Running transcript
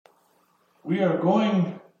We are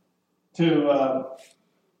going to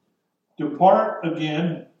depart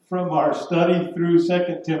again from our study through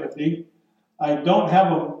 2 Timothy. I don't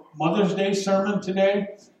have a Mother's Day sermon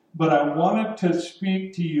today, but I wanted to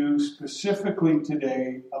speak to you specifically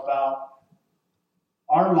today about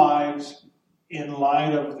our lives in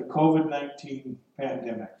light of the COVID-19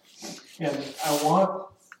 pandemic. And I want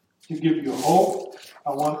to give you hope.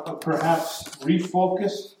 I want to perhaps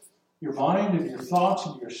refocus your mind and your thoughts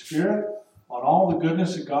and your spirit on all the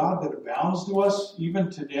goodness of God that abounds to us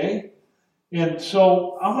even today. And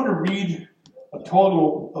so I'm going to read a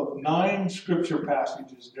total of 9 scripture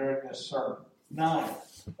passages during this sermon. 9.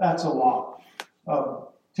 That's a lot.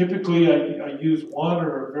 Typically, I use one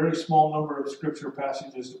or a very small number of scripture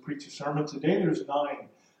passages to preach a sermon. Today, there's 9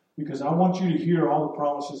 because I want you to hear all the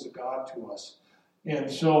promises of God to us.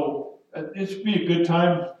 And so it should be a good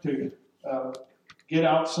time to get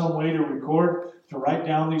out some way to record, to write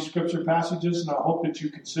down these scripture passages, and I hope that you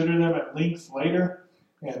consider them at length later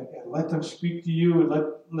and let them speak to you and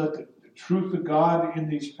let the truth of God in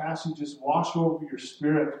these passages wash over your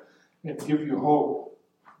spirit and give you hope.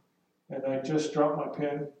 And I just dropped my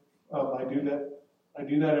pen. I do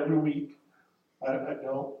that every week. I don't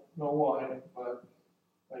know why, but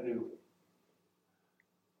I do.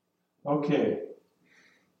 Okay.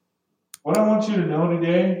 What I want you to know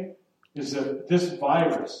today is that this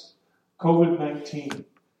virus, COVID-19,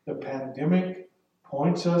 the pandemic,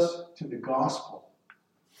 points us to the gospel.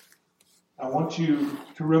 I want you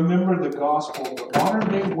to remember the gospel. The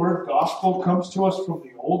modern-day word gospel comes to us from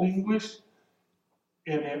the Old English,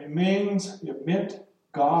 and it meant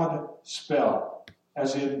God spell,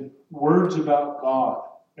 as in words about God.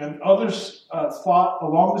 And others thought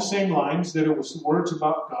along the same lines that it was words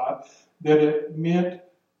about God, that it meant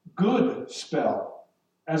good spell,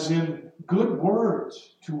 as in good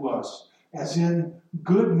words to us, as in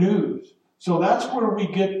good news. So that's where we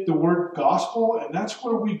get the word gospel, and that's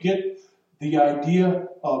where we get the idea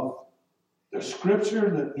of the scripture,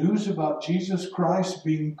 the news about Jesus Christ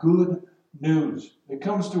being good news. It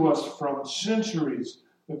comes to us from centuries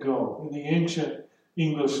ago in the ancient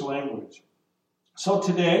English language. So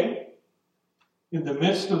today, in the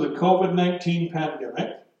midst of the COVID-19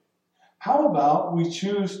 pandemic, how about we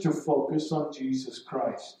choose to focus on Jesus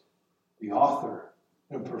Christ, the author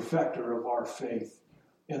and perfecter of our faith,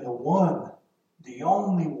 and the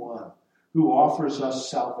only one, who offers us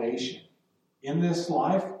salvation in this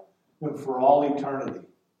life and for all eternity.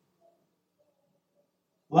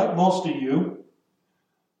 Like most of you,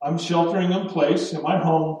 I'm sheltering in place in my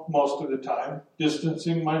home most of the time,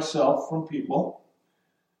 distancing myself from people.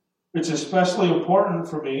 It's especially important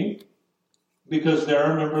for me because there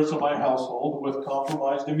are members of my household with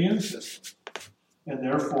compromised immune systems and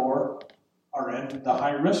therefore are in the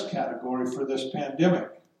high-risk category for this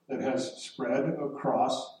pandemic that has spread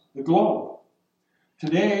across the globe.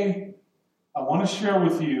 Today, I want to share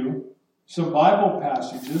with you some Bible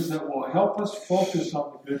passages that will help us focus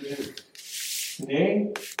on the good news.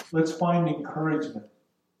 Today, let's find encouragement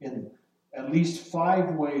in at least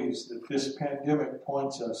 5 ways that this pandemic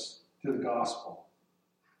points us to the gospel.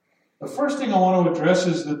 The first thing I want to address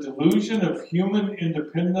is the delusion of human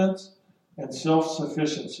independence and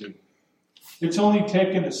self-sufficiency. It's only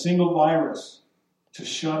taken a single virus to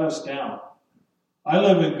shut us down. I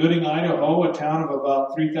live in Gooding, Idaho, a town of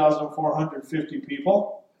about 3,450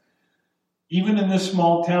 people. Even in this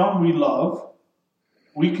small town we love,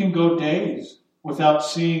 we can go days without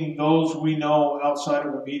seeing those we know outside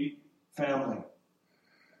of immediate family.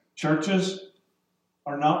 Churches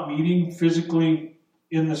are not meeting physically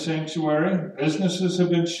in the sanctuary. Businesses have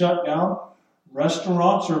been shut down.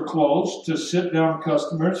 Restaurants are closed to sit-down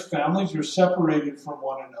customers. Families are separated from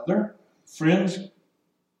one another. Friends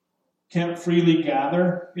can't freely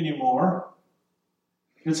gather anymore.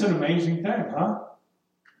 It's an amazing thing, huh?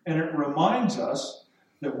 And it reminds us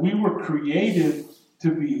that we were created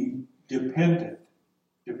to be dependent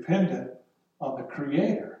on the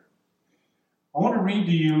Creator. I want to read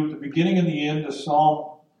to you the beginning and the end of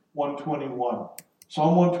Psalm 121.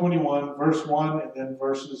 Psalm 121, verse 1, and then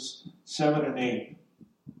verses 7 and 8.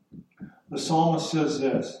 The psalmist says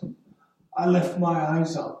this: I lift my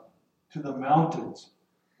eyes up to the mountains.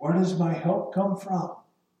 Where does my help come from?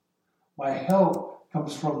 My help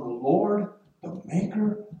comes from the Lord, the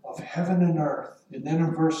maker of heaven and earth. And then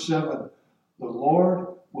in verse 7, the Lord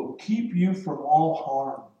will keep you from all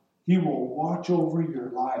harm. He will watch over your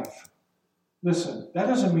life. Listen, that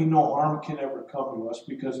doesn't mean no harm can ever come to us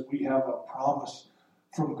because we have a promise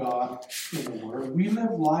from God in the Word. We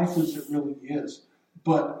live life as it really is.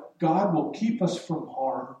 But God will keep us from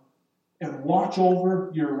harm and watch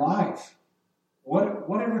over your life.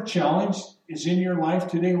 Whatever challenge is in your life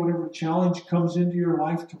today, whatever challenge comes into your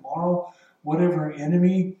life tomorrow, whatever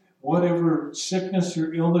enemy, whatever sickness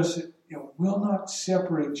or illness, it will not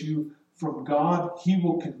separate you from God. He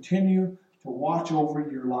will continue to watch over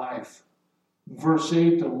your life. Verse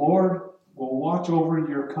 8, the Lord will watch over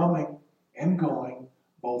your coming and going,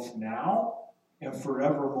 both now and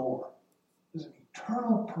forevermore. There's an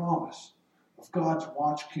eternal promise of God's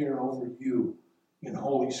watch care over you in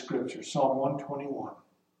Holy Scripture. Psalm 121.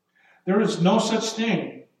 There is no such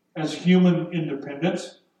thing as human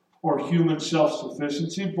independence or human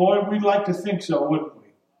self-sufficiency. Boy, we'd like to think so, wouldn't we?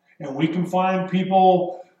 And we can find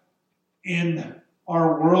people in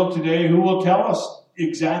our world today who will tell us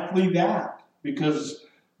exactly that, because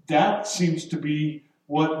that seems to be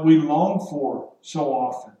what we long for so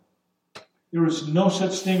often. There is no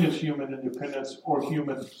such thing as human independence or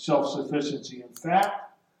human self-sufficiency. In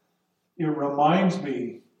fact, it reminds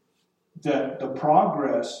me that the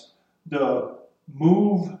progress, the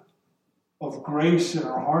move of grace in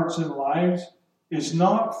our hearts and lives is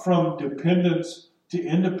not from dependence to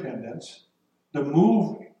independence. The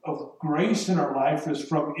move of grace in our life is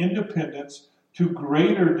from independence to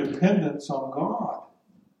greater dependence on God.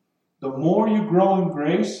 The more you grow in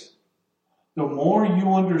grace, the more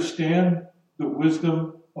you understand the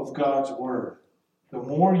wisdom of God's Word. The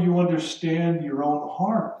more you understand your own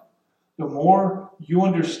heart. The more you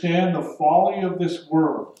understand the folly of this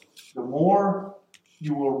world, the more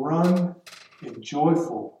you will run in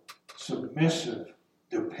joyful, submissive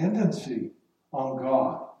dependency on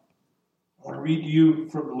God. I want to read to you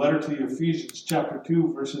from the letter to the Ephesians, chapter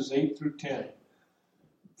 2, verses 8 through 10.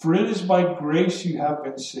 For it is by grace you have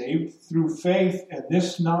been saved, through faith, and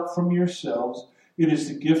this not from yourselves. It is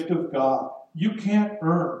the gift of God. You can't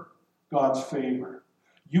earn God's favor.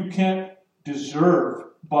 You can't deserve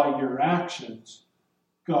by your actions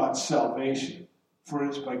God's salvation. For it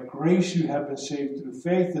is by grace you have been saved through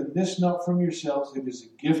faith, and this not from yourselves. It is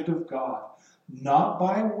a gift of God, not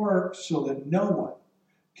by works, so that no one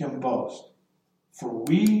can boast. For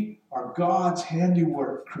we are God's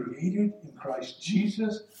handiwork, created in Christ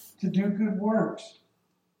Jesus to do good works,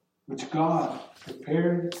 which God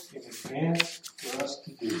prepared in advance for us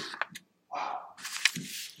to do. Wow.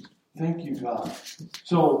 Thank you, God.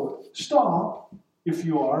 So stop, if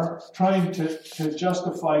you are, trying to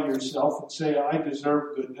justify yourself and say, I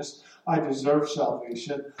deserve goodness, I deserve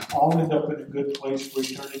salvation, I'll end up in a good place for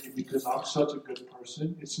eternity because I'm such a good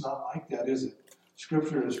person. It's not like that, is it?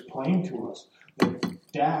 Scripture is plain to us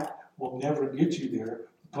that will never get you there,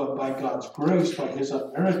 but by God's grace, by His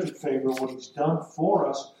unmerited favor, what He's done for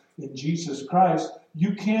us in Jesus Christ,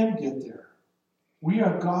 you can get there. We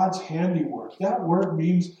are God's handiwork. That word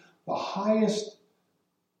means the highest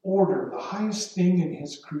order, the highest thing in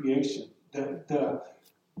His creation, the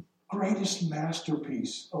greatest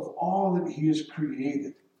masterpiece of all that He has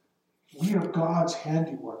created. We are God's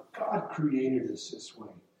handiwork. God created us this way.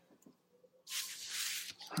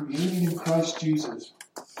 Created in Christ Jesus.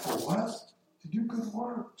 For what? To do good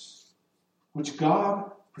works, which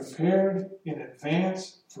God prepared in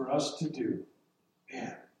advance for us to do.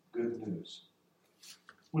 Man, good news.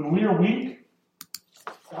 When we are weak,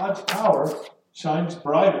 God's power shines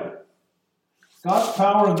brighter. God's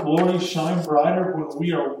power and glory shine brighter when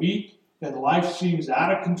we are weak and life seems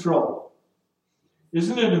out of control.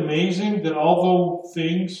 Isn't it amazing that although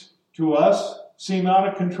things to us seem out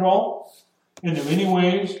of control, and in many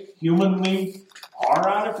ways humanly are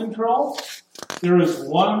out of control, there is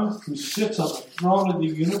one who sits on the throne of the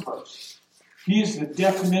universe. He is the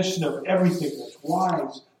definition of everything that's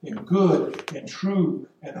wise and good and true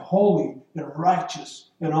and holy and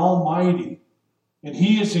righteous and almighty. And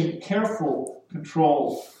He is in careful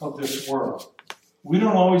control of this world. We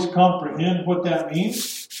don't always comprehend what that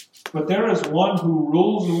means, but there is one who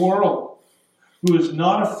rules the world, who is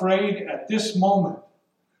not afraid at this moment,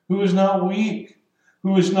 who is not weak,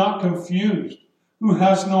 who is not confused, who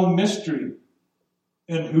has no mystery,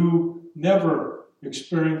 and who never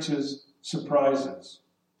experiences surprises.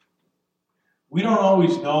 We don't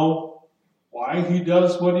always know why He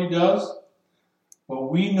does what He does,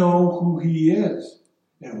 but we know who He is,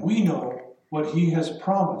 and we know what He has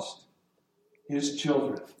promised His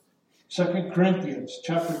children. 2 Corinthians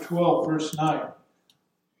chapter 12, verse 9.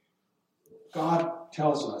 God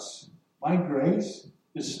tells us, my grace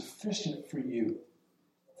is sufficient for you,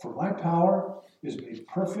 for my power is made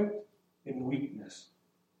perfect in weakness.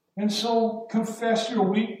 And so confess your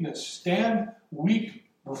weakness. Stand weak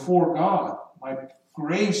before God. My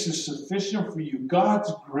grace is sufficient for you.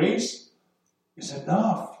 God's grace is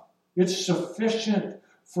enough. It's sufficient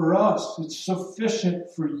for us. It's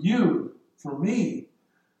sufficient for you, for me.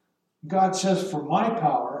 God says, for my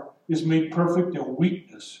power is made perfect in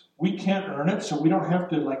weakness. We can't earn it, so we don't have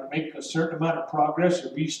to make a certain amount of progress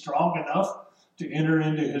or be strong enough to enter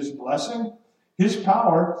into his blessing. His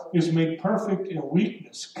power is made perfect in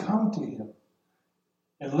weakness. Come to him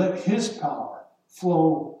and let his power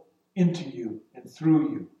flow into you and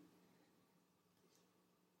through you.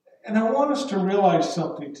 And I want us to realize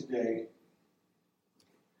something today.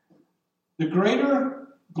 The greater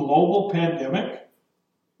global pandemic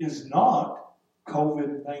is not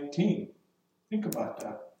COVID-19. Think about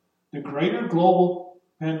that. The greater global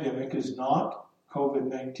pandemic is not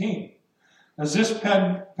COVID-19. As this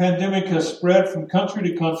pandemic has spread from country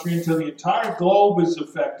to country until the entire globe is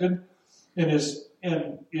affected and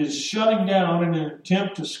is shutting down in an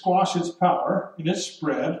attempt to squash its power in its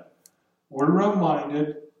spread, we're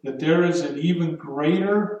reminded that there is an even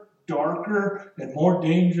greater, darker, and more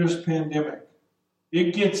dangerous pandemic.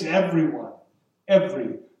 It gets everyone,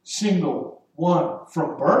 every single one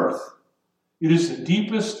from birth. It is the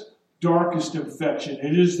deepest, darkest infection.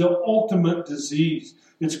 It is the ultimate disease.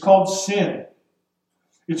 It's called sin.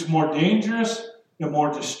 It's more dangerous and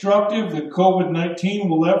more destructive than COVID-19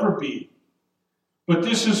 will ever be. But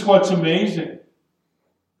this is what's amazing.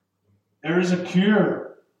 There is a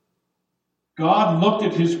cure. God looked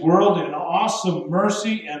at his world in awesome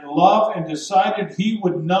mercy and love and decided he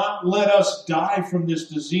would not let us die from this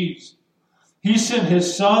disease. He sent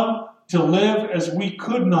his Son to live as we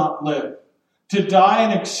could not live, to die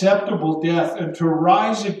an acceptable death, and to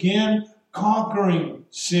rise again, conquering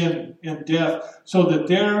sin and death, so that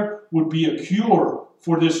there would be a cure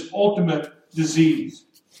for this ultimate disease.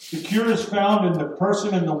 The cure is found in the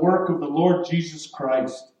person and the work of the Lord Jesus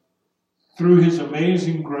Christ through his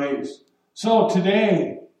amazing grace. So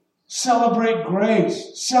today, celebrate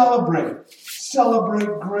grace. Celebrate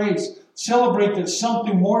grace. Celebrate that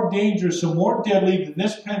something more dangerous and more deadly than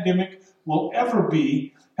this pandemic will ever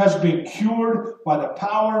be has been cured by the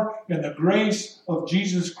power and the grace of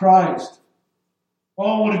Jesus Christ.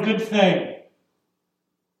 Oh, what a good thing.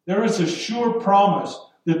 There is a sure promise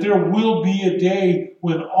that there will be a day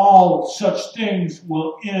when all such things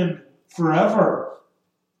will end forever.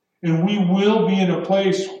 And we will be in a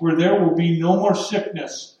place where there will be no more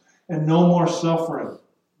sickness and no more suffering.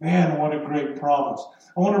 Man, what a great promise.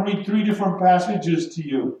 I want to read 3 different passages to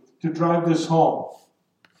you to drive this home.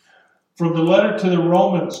 From the letter to the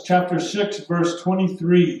Romans, chapter 6, verse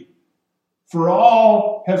 23. For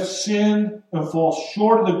all have sinned and fall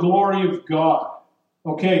short of the glory of God.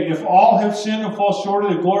 Okay, if all have sinned and fall short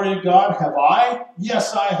of the glory of God, have I?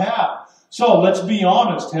 Yes, I have. So let's be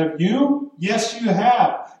honest. Have you? Yes, you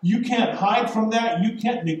have. You can't hide from that. You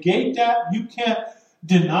can't negate that. You can't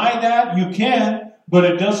deny that. You can, but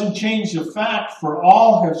it doesn't change the fact, for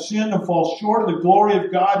all have sinned and fall short of the glory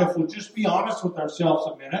of God. If we'll just be honest with ourselves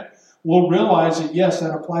a minute, we'll realize that, yes,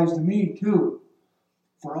 that applies to me too.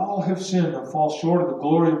 For all have sinned and fall short of the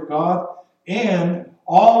glory of God, and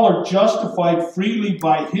all are justified freely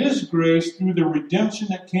by his grace through the redemption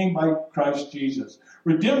that came by Christ Jesus.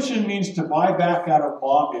 Redemption means to buy back out of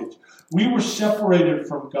bondage. We were separated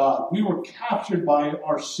from God. We were captured by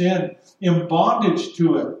our sin, in bondage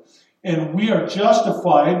to it. And we are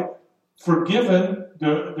justified, forgiven,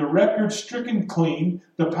 the record stricken clean,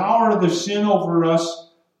 the power of the sin over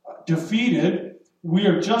us defeated. We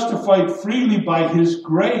are justified freely by his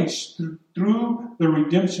grace through the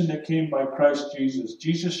redemption that came by Christ Jesus.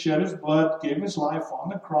 Jesus shed his blood, gave his life on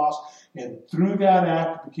the cross, and through that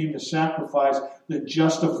act became the sacrifice that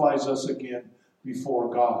justifies us again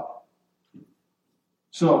before God.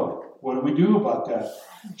 So, what do we do about that?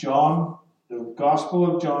 The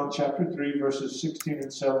Gospel of John, chapter 3, verses 16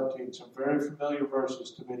 and 17, some very familiar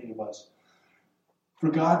verses to many of us.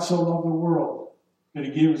 For God so loved the world that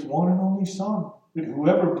he gave his one and only Son, that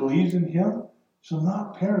whoever believes in him shall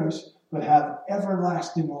not perish, but have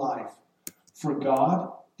everlasting life. For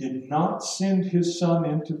God did not send his Son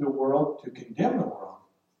into the world to condemn the world,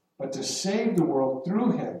 but to save the world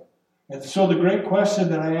through him. And so the great question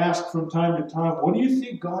that I ask from time to time, what do you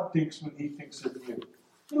think God thinks when he thinks of you?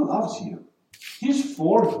 He loves you. He's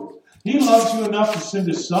for you. He loves you enough to send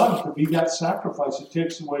his Son to be that sacrifice that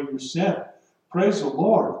takes away your sin. Praise the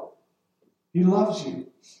Lord. He loves you.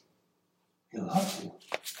 He loves you.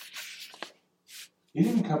 He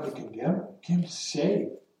didn't come to condemn. He came to save.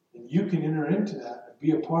 And you can enter into that and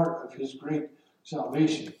be a part of his great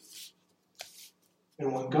salvation.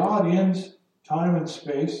 And when God ends time and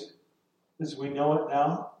space, as we know it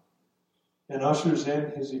now, and ushers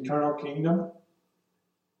in his eternal kingdom,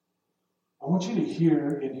 I want you to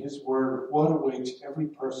hear in his word what awaits every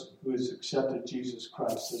person who has accepted Jesus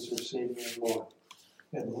Christ as their Savior and Lord,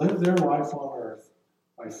 and live their life on earth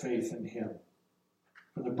by faith in him.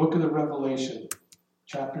 From the book of the Revelation,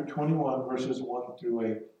 chapter 21, verses 1 through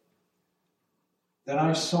 8. Then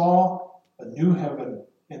I saw a new heaven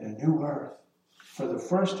and a new earth. For the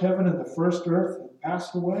first heaven and the first earth had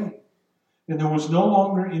passed away, and there was no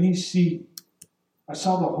longer any sea. I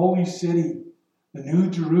saw the holy city, the new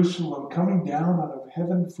Jerusalem, coming down out of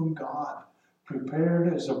heaven from God,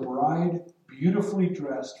 prepared as a bride beautifully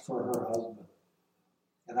dressed for her husband.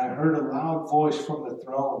 And I heard a loud voice from the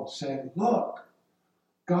throne saying, Look,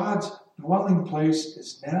 God's dwelling place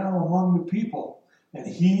is now among the people, and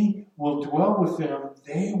he will dwell with them.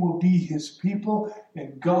 They will be his people,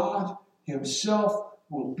 and God himself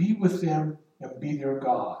will be with them and be their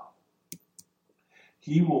God.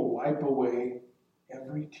 He will wipe away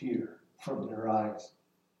every tear from their eyes.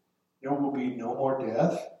 There will be no more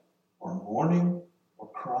death, or mourning, or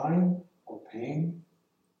crying, or pain,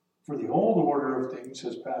 for the old order of things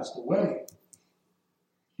has passed away.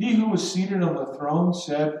 He who was seated on the throne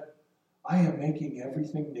said, I am making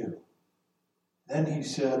everything new. Then he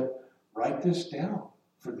said, Write this down,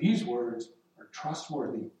 for these words are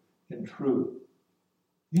trustworthy and true.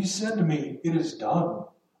 He said to me, It is done.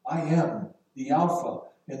 I am the Alpha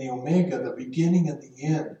and the Omega, the beginning and the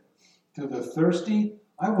end. To the thirsty,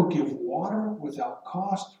 I will give water without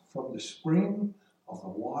cost from the spring of the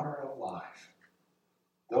water of life.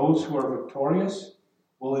 Those who are victorious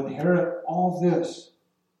will inherit all this,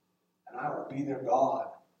 and I will be their God,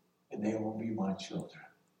 and they will be my children.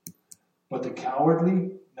 But the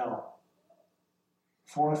cowardly, no.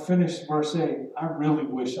 Before I finish verse 8, I really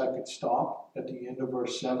wish I could stop at the end of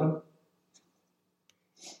verse 7.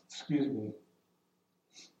 Excuse me.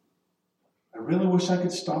 I really wish I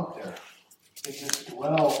could stop there and just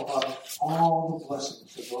dwell on all the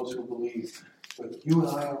blessings of those who believe. But you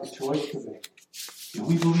and I have a choice to make. Do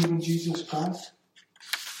we believe in Jesus Christ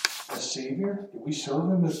as Savior? Do we serve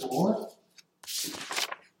him as Lord?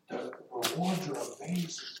 The rewards are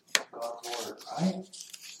amazing from God's Word, right?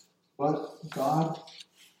 But God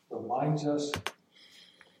reminds us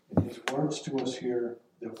in his words to us here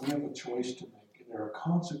that we have a choice to make, and there are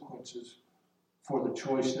consequences for the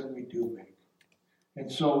choice that we do make. And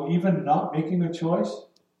so even not making a choice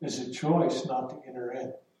is a choice not to enter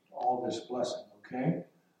in all this blessing, okay?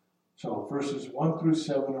 So verses 1 through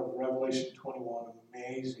 7 of Revelation 21,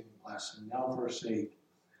 amazing blessing. Now verse 8.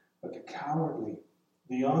 But the cowardly,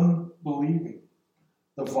 the unbelieving,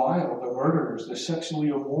 the vile, the murderers, the sexually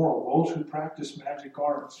immoral, those who practice magic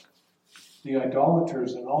arts, the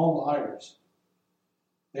idolaters, and all liars,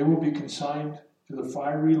 they will be consigned to the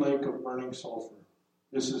fiery lake of burning sulfur.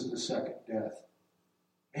 This is the second death.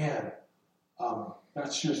 Man,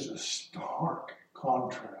 that's just a stark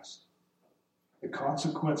contrast. The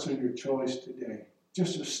consequence of your choice today,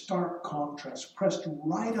 just a stark contrast, pressed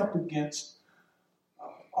right up against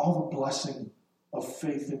all the blessing of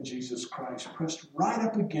faith in Jesus Christ. Pressed right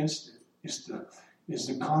up against it is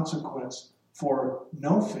the consequence for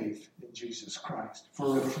no faith in Jesus Christ,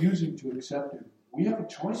 for refusing to accept him. We have a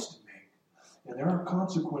choice to make, and there are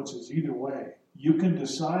consequences either way. You can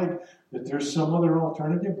decide that there's some other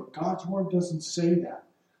alternative, but God's Word doesn't say that.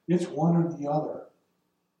 It's one or the other.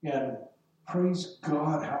 And praise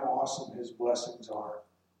God how awesome his blessings are.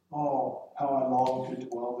 Oh, how I long to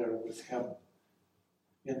dwell there with him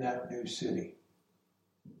in that new city,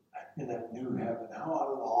 in that new heaven. How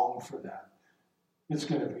I long for that. It's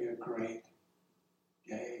going to be a great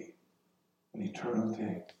day, an eternal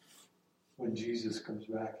day, when Jesus comes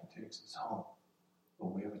back and takes us home.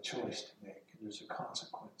 But we have a choice to make, and there's a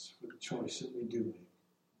consequence for the choice that we do make.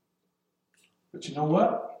 But you know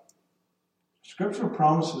what? Scripture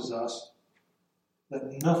promises us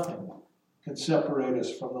that nothing can separate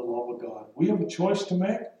us from the love of God. We have a choice to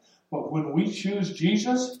make, but when we choose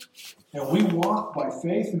Jesus and we walk by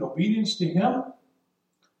faith and obedience to him,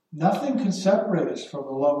 nothing can separate us from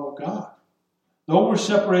the love of God. Though we're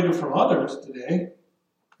separated from others today,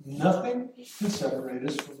 nothing can separate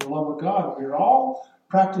us from the love of God. We're all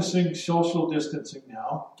practicing social distancing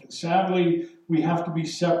now, and sadly, we have to be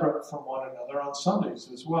separate from one another on Sundays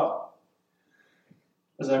as well.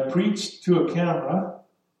 As I preached to a camera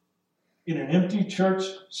in an empty church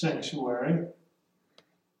sanctuary,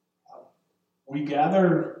 we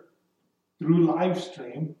gather through live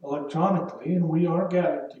stream electronically, and we are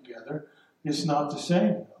gathered together. It's not the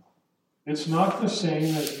same. It's not the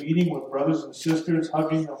same as meeting with brothers and sisters,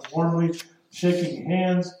 hugging them warmly, shaking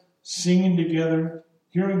hands, singing together,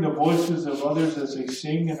 hearing the voices of others as they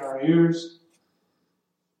sing in our ears,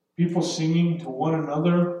 people singing to one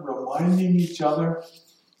another, reminding each other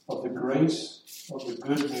of the grace of the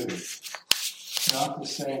good news. Not the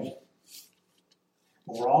same.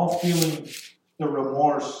 We're all feeling the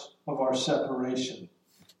remorse of our separation.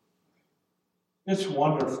 It's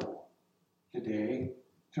wonderful today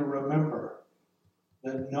to remember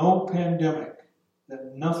that no pandemic,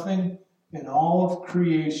 that nothing in all of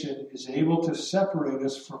creation is able to separate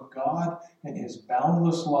us from God and His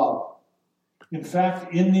boundless love. In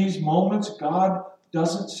fact, in these moments, God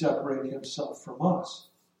doesn't separate Himself from us.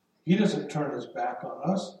 He doesn't turn His back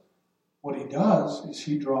on us. What He does is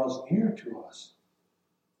He draws near to us.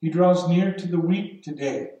 He draws near to the weak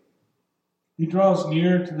today. He draws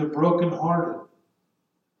near to the brokenhearted.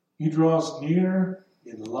 He draws near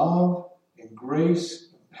in love and grace,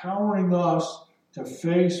 empowering us to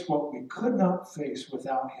face what we could not face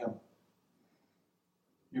without Him.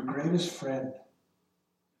 Your greatest friend,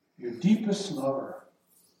 your deepest lover,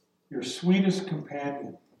 your sweetest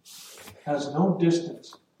companion, has no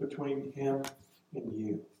distance between Him and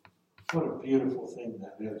you. What a beautiful thing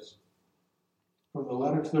that is. From the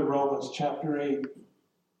letter to the Romans, chapter 8,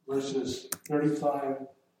 verses 35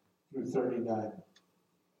 through 39.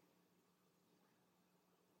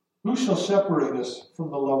 Who shall separate us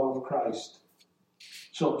from the love of Christ?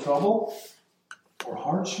 Shall trouble, or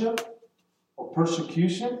hardship, or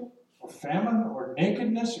persecution, or famine, or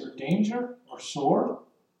nakedness, or danger, or sword?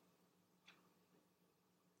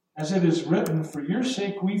 As it is written, for your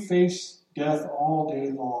sake we face death all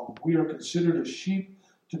day long. We are considered as sheep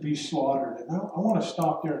to be slaughtered. And I want to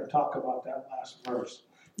stop there and talk about that last verse.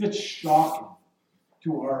 It's shocking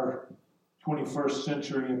to our 21st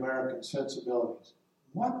century American sensibilities.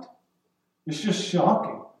 What? It's just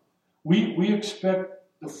shocking. We expect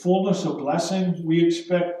the fullness of blessing. We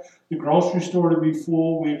expect the grocery store to be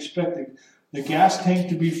full. We expect the gas tank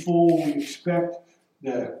to be full. We expect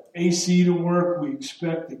the AC to work. We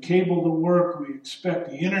expect the cable to work. We expect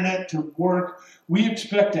the internet to work. We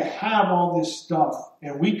expect to have all this stuff.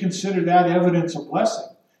 And we consider that evidence of blessing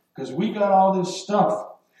because we got all this stuff.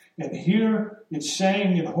 And here it's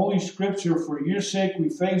saying in Holy Scripture, for your sake we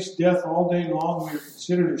face death all day long. We are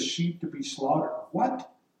considered as sheep to be slaughtered.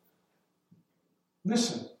 What?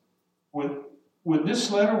 Listen, when this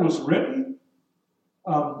letter was written,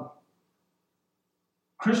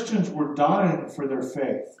 Christians were dying for their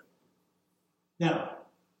faith. Now,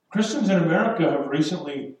 Christians in America have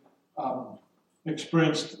recently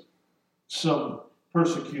experienced some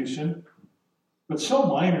persecution, but so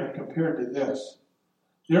minor compared to this.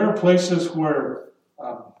 There are places where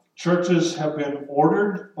churches have been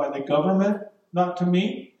ordered by the government not to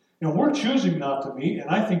meet, and we're choosing not to meet,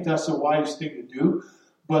 and I think that's the wise thing to do.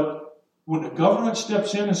 But when the government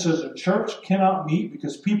steps in and says a church cannot meet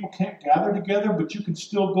because people can't gather together, but you can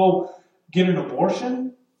still go get an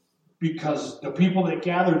abortion because the people that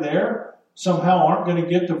gather there somehow aren't going to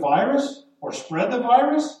get the virus or spread the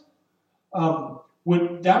virus,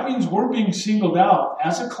 that means we're being singled out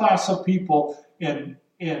as a class of people and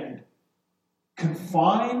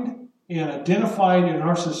confined and identified in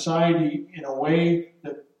our society in a way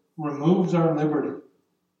that removes our liberty.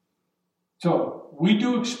 So we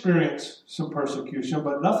do experience some persecution,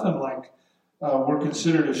 but nothing like we're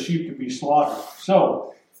considered a sheep to be slaughtered.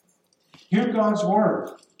 So hear God's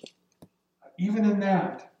word. Even in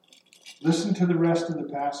that, listen to the rest of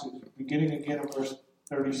the passage, beginning again in verse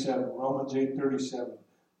 37, Romans 8:37.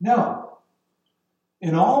 Now,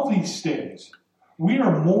 in all these things, we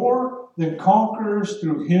are more than conquerors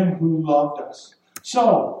through Him who loved us.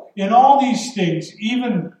 So, in all these things,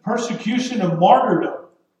 even persecution and martyrdom,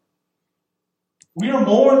 we are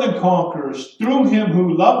more than conquerors through Him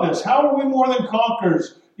who loved us. How are we more than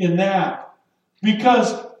conquerors in that?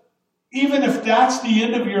 Because even if that's the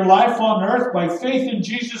end of your life on earth, by faith in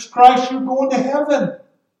Jesus Christ, you're going to heaven.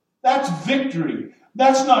 That's victory.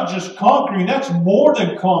 That's not just conquering. That's more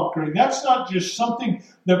than conquering. That's not just something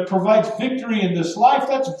that provides victory in this life.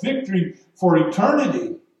 That's victory for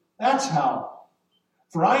eternity. That's how.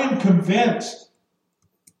 For I am convinced,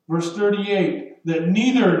 verse 38, that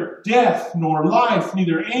neither death nor life,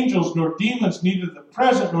 neither angels nor demons, neither the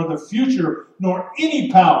present nor the future, nor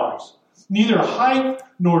any powers, neither height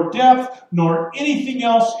nor depth nor anything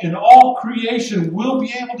else in all creation will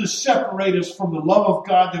be able to separate us from the love of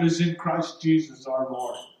God that is in Christ Jesus our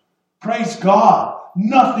Lord. Praise God.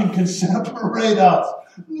 Nothing can separate us.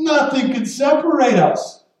 Nothing can separate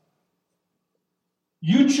us.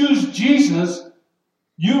 You choose Jesus.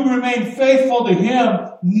 You remain faithful to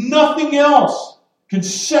Him. Nothing else can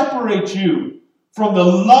separate you from the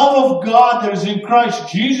love of God that is in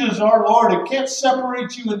Christ Jesus our Lord. It can't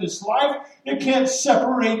separate you in this life. It can't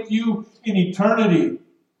separate you in eternity.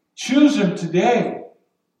 Choose Him today.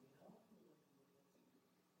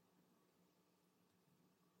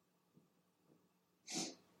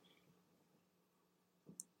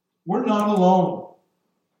 we're not alone.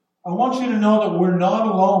 I want you to know that we're not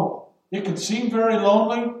alone. It can seem very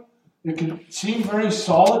lonely. It can seem very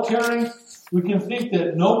solitary. We can think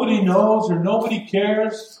that nobody knows or nobody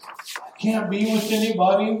cares. I can't be with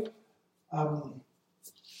anybody.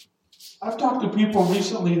 I've talked to people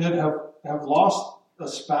recently that have lost a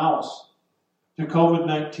spouse to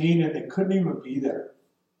COVID-19 and they couldn't even be there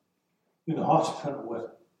in the hospital with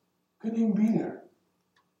them. Couldn't even be there.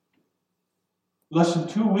 Less than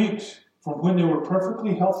 2 weeks from when they were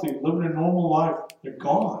perfectly healthy, living a normal life, they're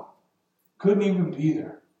gone. Couldn't even be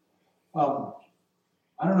there.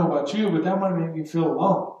 I don't know about you, but that might make you feel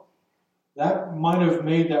alone. That might have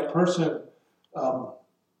made that person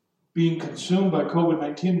being consumed by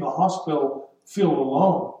COVID-19 in the hospital feel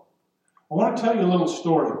alone. I want to tell you a little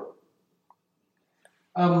story.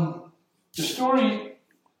 The story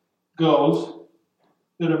goes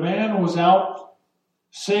that a man was out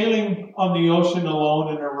sailing on the ocean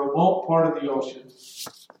alone in a remote part of the ocean,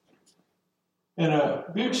 and a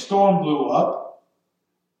big storm blew up,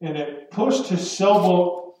 and it pushed his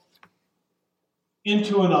sailboat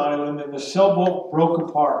into an island, and the sailboat broke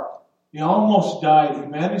apart. He almost died. He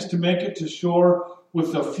managed to make it to shore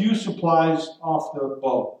with a few supplies off the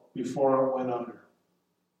boat before it went under.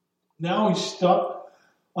 Now he's stuck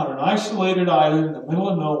on an isolated island in the middle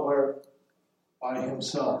of nowhere by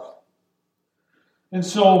himself. And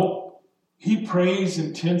so he prays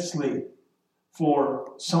intensely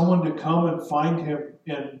for someone to come and find him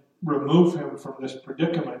and remove him from this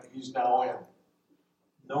predicament he's now in.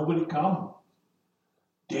 Nobody comes.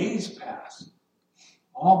 Days pass,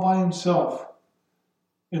 all by himself.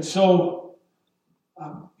 And so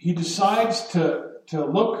he decides to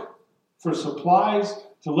look for supplies,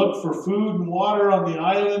 to look for food and water on the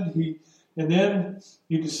island. And then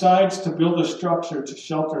he decides to build a structure to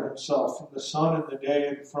shelter himself from the sun in the day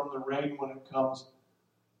and from the rain when it comes.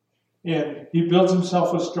 And he builds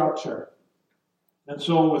himself a structure. And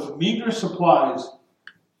so with meager supplies,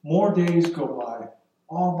 more days go by,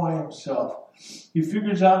 all by himself. He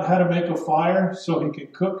figures out how to make a fire so he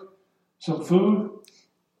can cook some food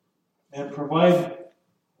and provide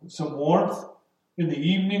some warmth in the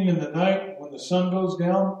evening and the night when the sun goes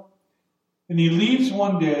down. And he leaves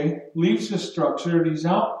one day, leaves his structure, and he's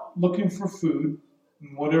out looking for food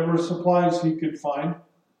and whatever supplies he could find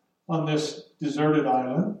on this deserted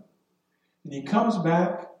island. And he comes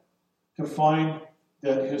back to find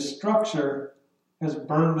that his structure has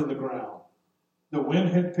burned to the ground. The wind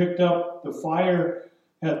had picked up, the fire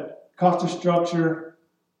had caught the structure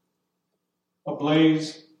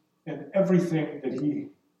ablaze, and everything that he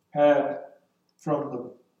had from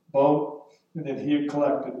the boat and that he had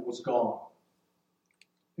collected was gone.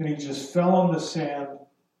 And he just fell on the sand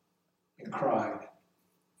and cried.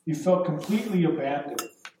 He felt completely abandoned.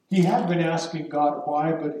 He had been asking God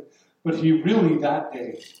why, but he really that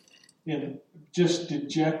day, and just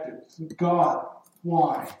dejected, God,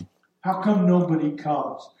 why? How come nobody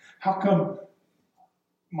comes? How come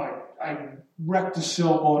I wrecked the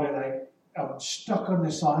sailboat and I'm stuck on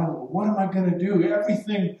this island? What am I going to do?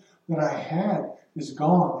 Everything that I had is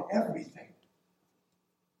gone. Everything.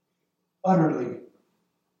 Utterly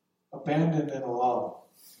abandoned and alone.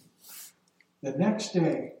 The next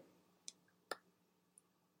day,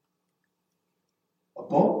 a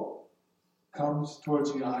boat comes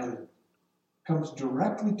towards the island, comes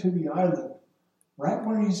directly to the island, right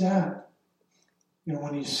where he's at. And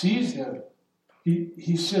when he sees them,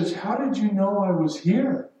 he says, "How did you know I was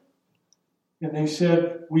here?" And they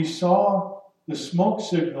said, "We saw the smoke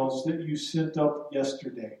signals that you sent up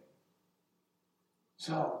yesterday."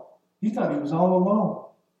 So he thought he was all alone.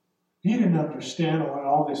 He didn't understand why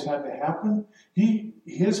all this had to happen.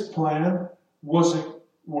 His plan wasn't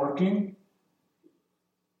working.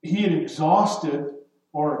 He had exhausted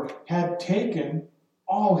or had taken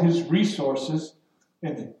all his resources,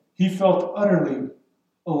 and he felt utterly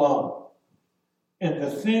alone. And the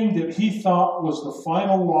thing that he thought was the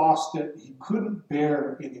final loss that he couldn't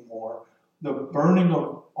bear anymore, the burning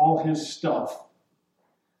of all his stuff,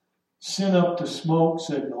 sent up the smoke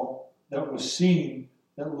signal that was seen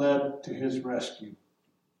that led to his rescue.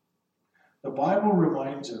 The Bible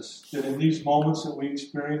reminds us that in these moments that we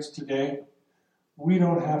experience today, we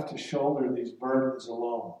don't have to shoulder these burdens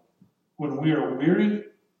alone. When we are weary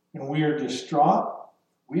and we are distraught,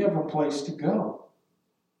 we have a place to go.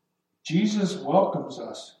 Jesus welcomes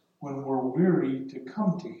us when we're weary to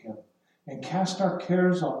come to him and cast our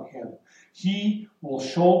cares on him. He will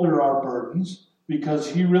shoulder our burdens because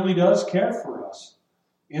he really does care for us.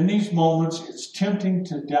 In these moments, it's tempting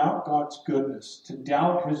to doubt God's goodness, to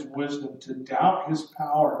doubt his wisdom, to doubt his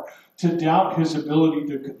power, to doubt his ability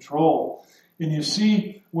to control. And you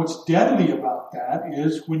see, what's deadly about that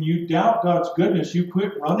is when you doubt God's goodness, you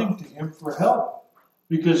quit running to Him for help.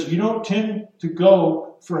 Because you don't tend to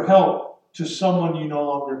go for help to someone you no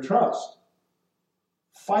longer trust.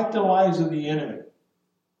 Fight the lies of the enemy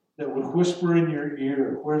that would whisper in your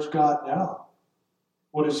ear, where's God now?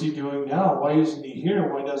 What is He doing now? Why isn't He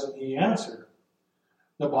here? Why doesn't He answer?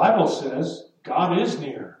 The Bible says God is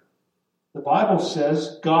near. The Bible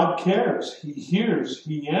says God cares. He hears.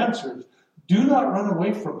 He answers. Do not run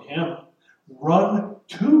away from Him. Run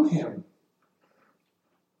to Him.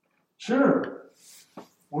 Sure,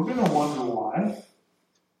 we're going to wonder why.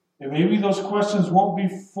 And maybe those questions won't be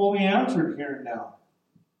fully answered here and now.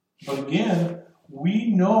 But again,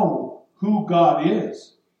 we know who God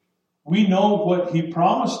is. We know what He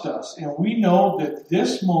promised us. And we know that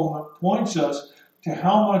this moment points us to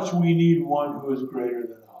how much we need one who is greater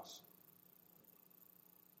than us.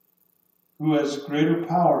 Who has greater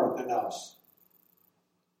power than us.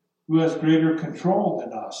 Who has greater control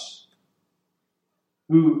than us.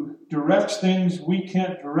 Who directs things we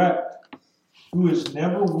can't direct. Who is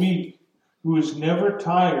never weak. Who is never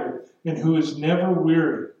tired. And who is never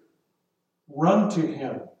weary. Run to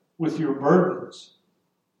Him with your burdens.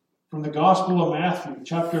 From the Gospel of Matthew,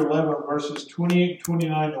 chapter 11, verses 28 and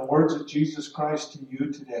 29, the words of Jesus Christ to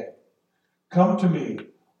you today. Come to me,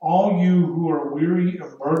 all you who are weary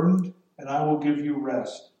and burdened, and I will give you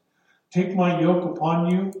rest. Take my yoke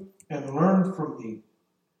upon you and learn from me.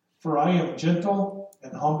 For I am gentle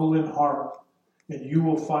and humble in heart, and you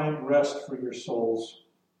will find rest for your souls.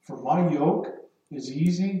 For my yoke is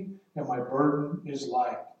easy and my burden is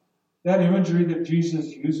light. That imagery that Jesus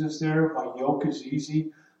uses there, my yoke is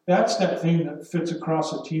easy, that's that thing that fits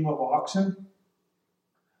across a team of oxen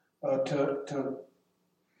to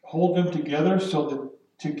hold them together so that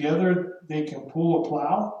together they can pull a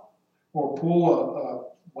plow or pull a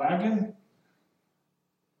wagon.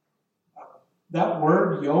 That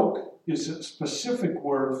word, yoke, is a specific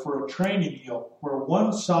word for a training yoke, where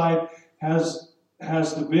one side has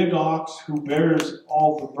the big ox who bears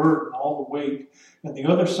all the burden, all the weight, and the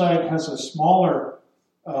other side has a smaller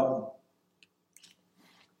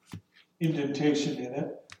indentation in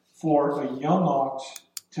it for a young ox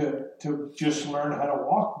to just learn how to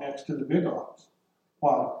walk next to the big ox,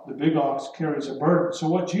 while the big ox carries a burden. So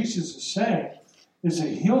what Jesus is saying is that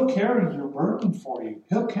He'll carry your burden for you.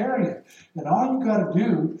 He'll carry it. And all you got to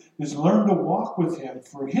do is learn to walk with Him,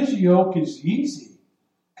 for His yoke is easy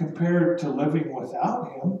compared to living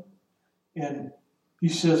without Him. And He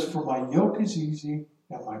says, for my yoke is easy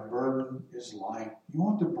and my burden is light. You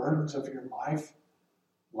want the burdens of your life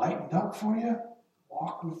lightened up for you?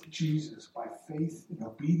 Walk with Jesus by faith and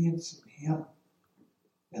obedience in Him.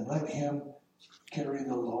 And let Him carry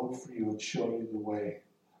the load for you and show you the way.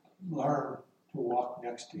 Learn to walk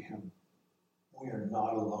next to Him. We are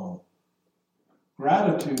not alone.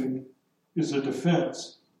 Gratitude is a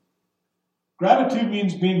defense. Gratitude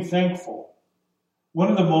means being thankful. One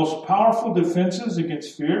of the most powerful defenses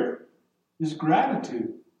against fear is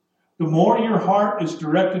gratitude. The more your heart is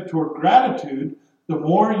directed toward gratitude, the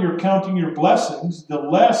more you're counting your blessings, the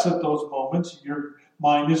less at those moments your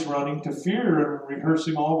mind is running to fear and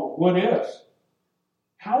rehearsing all the what ifs.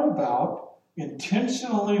 How about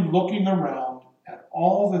intentionally looking around at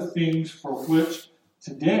all the things for which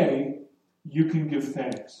today you can give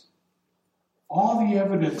thanks? All the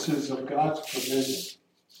evidences of God's provision,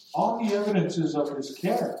 all the evidences of His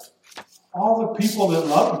care, all the people that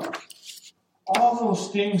love you, all those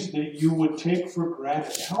things that you would take for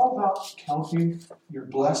granted. How about counting your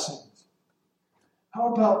blessings?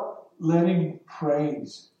 How about letting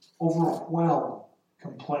praise overwhelm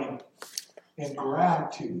complaint and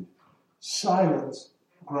gratitude silence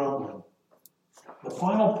grumbling? The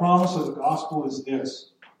final promise of the gospel is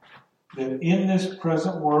this, that in this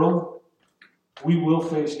present world, we will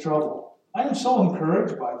face trouble. I am so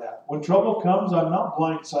encouraged by that. When trouble comes, I'm not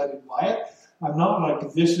blindsided by it. I'm not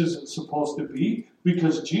like, this isn't supposed to be,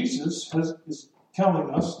 because Jesus is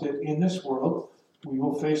telling us that in this world, we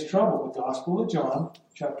will face trouble. The Gospel of John,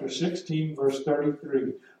 chapter 16, verse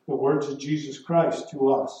 33, the words of Jesus Christ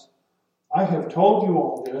to us. I have told you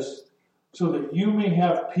all this so that you may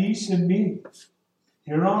have peace in me.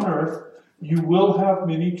 Here on earth, you will have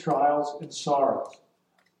many trials and sorrows.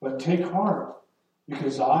 But take heart,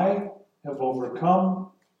 because I have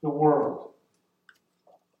overcome the world.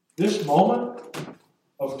 This moment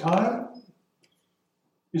of time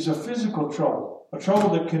is a physical trouble, a trouble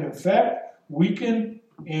that can infect, weaken,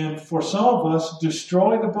 and for some of us,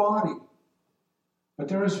 destroy the body. But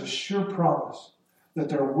there is a sure promise that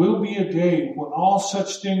there will be a day when all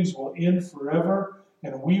such things will end forever,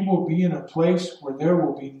 and we will be in a place where there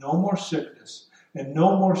will be no more sickness, and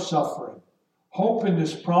no more suffering. Hope in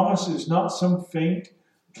this promise is not some faint,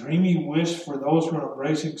 dreamy wish for those who are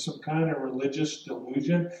embracing some kind of religious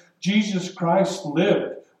delusion. Jesus Christ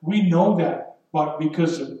lived. We know that, but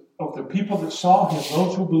because of the people that saw him,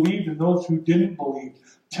 those who believed and those who didn't believe,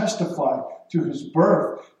 testified to his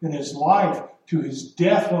birth and his life, to his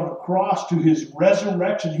death on a cross, to his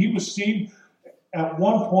resurrection. He was seen at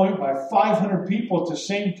one point by 500 people at the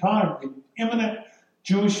same time, the eminent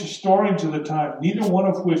Jewish historians of the time, neither one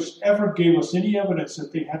of which ever gave us any evidence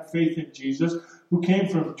that they had faith in Jesus, who came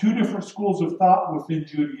from two different schools of thought within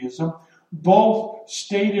Judaism. Both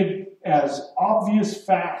stated as obvious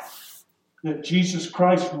fact that Jesus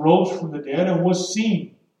Christ rose from the dead and was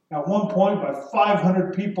seen at one point by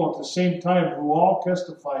 500 people at the same time, who all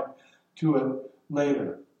testified to it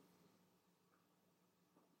later.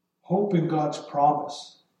 Hope in God's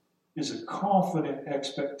promise is a confident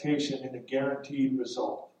expectation and a guaranteed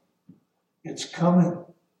result. It's coming.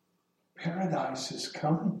 Paradise is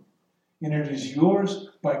coming. And it is yours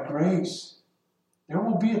by grace. There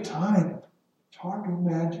will be a time, it's hard to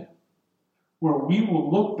imagine, where we will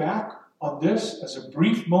look back on this as a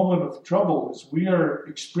brief moment of trouble, as we are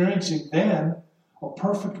experiencing then a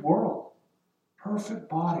perfect world, perfect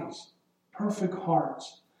bodies, perfect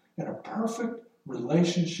hearts, and a perfect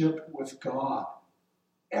relationship with God.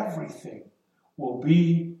 Everything will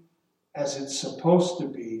be as it's supposed to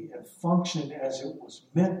be and function as it was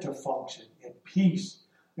meant to function, in peace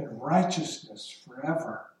and righteousness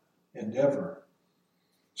forever and ever.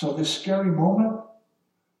 So this scary moment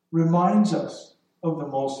reminds us of the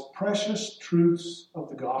most precious truths of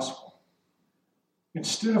the gospel.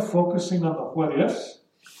 Instead of focusing on the what ifs,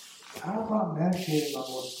 how about meditating on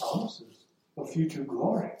those promises of future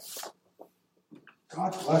glory?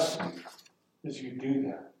 God bless you as you do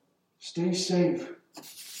that. Stay safe.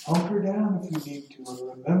 Hunker down if you need to,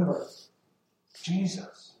 and remember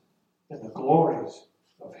Jesus and the glories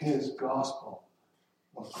of his gospel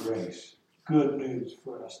of grace. Good news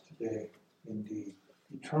for us today, indeed.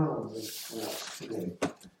 Eternal news for us today.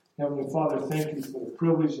 Heavenly Father, thank you for the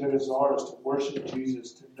privilege that is ours to worship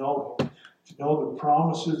Jesus, to know him, to know the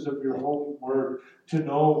promises of your holy word, to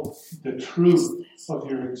know the truth of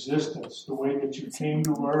your existence, the way that you came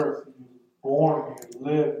to earth, you were born, you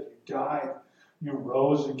lived, you died, you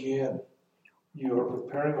rose again. You are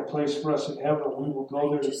preparing a place for us in heaven, and we will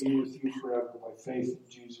go there to be with you forever by faith in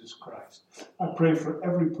Jesus Christ. I pray for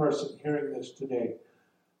every person hearing this today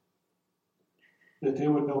that they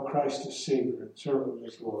would know Christ as Savior and serve him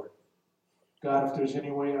as Lord. God, if there's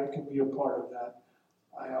any way I can be a part of that,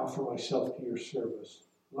 I offer myself to your service.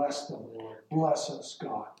 Bless them, Lord. Bless us,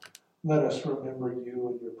 God. Let us remember you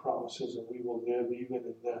and your promises, and we will live even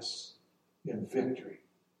in this in victory.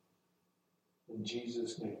 In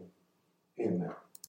Jesus' name, amen.